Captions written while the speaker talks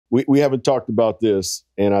we haven't talked about this,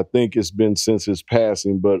 and I think it's been since his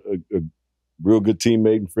passing, but a real good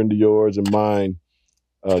teammate and friend of yours and mine,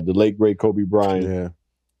 the late, great Kobe Bryant.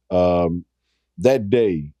 Yeah. That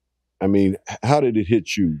day, I mean, how did it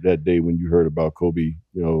hit you that day when you heard about Kobe,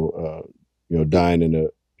 dying in a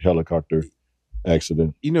helicopter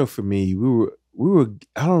accident? For me, we were,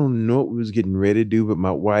 I don't know what we was getting ready to do, but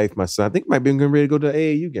my wife, my son, I think might have been getting ready to go to the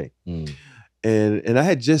AAU game. And I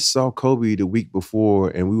had just saw Kobe the week before,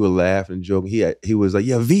 and we were laughing and joking. He was like,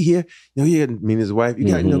 "Yeah, V here, me and his wife. You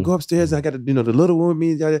got go upstairs. I got to the little one with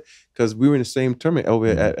me, because we were in the same tournament over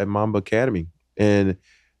at Mamba Academy, and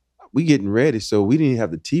we getting ready, so we didn't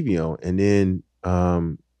have the TV on. And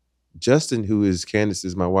then Justin, who is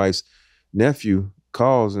Candace's, my wife's nephew,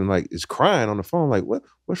 calls and is crying on the phone, like,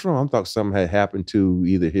 what's wrong? I thought something had happened to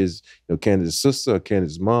either his Candace's sister or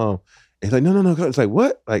Candace's mom. And he's like, no. It's like,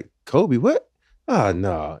 what? Like, Kobe, what? Oh,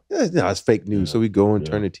 no, it's fake news. So we go and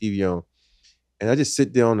turn the TV on. And I just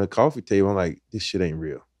sit there on the coffee table. I'm like, this shit ain't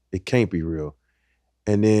real. It can't be real.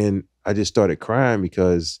 And then I just started crying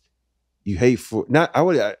because you hate for, I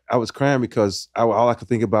was crying because all I could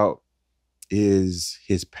think about is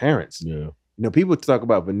his parents. Yeah. People talk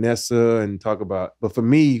about Vanessa and but for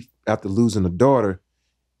me, after losing a daughter,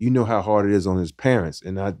 you know how hard it is on his parents.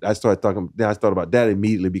 And I thought about that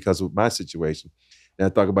immediately because of my situation. And I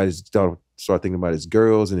started thinking about his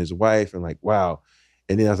girls and his wife, and wow.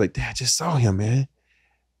 And then I was like, Dad, I just saw him, man.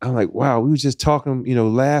 I'm like, wow, we were just talking,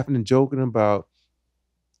 laughing and joking about,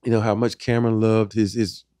 how much Cameron loved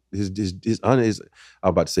his I'm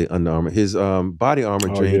about to say Under Armour, his body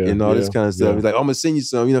armor drink and all this kind of stuff. Yeah. He's like, I'm gonna send you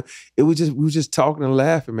some. We were just talking and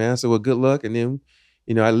laughing, man. So, well, good luck. And then,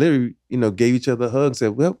 I literally, gave each other a hug and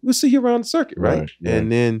said, well, we'll see you around the circuit, right?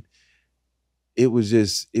 And then it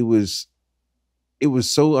was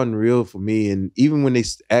so unreal for me. And even when they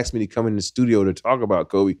asked me to come in the studio to talk about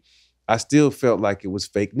Kobe, I still felt like it was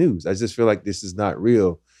fake news. I just feel like this is not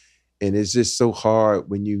real. And it's just so hard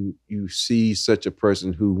when you see such a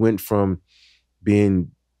person who went from being,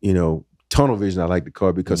 tunnel vision, I like to call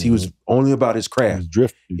it, because he was only about his craft.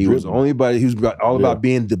 He was all about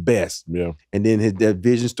being the best. Yeah. And then that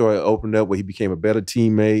vision started opening up where he became a better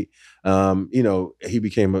teammate. He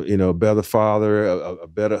became a better father, a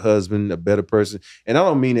better husband, a better person. And I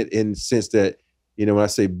don't mean it in the sense that, when I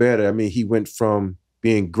say better, I mean he went from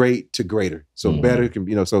being great to greater. So better can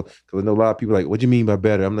so because I know a lot of people are like, what do you mean by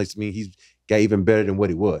better? I'm like, I mean, he's got even better than what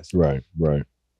he was. Right.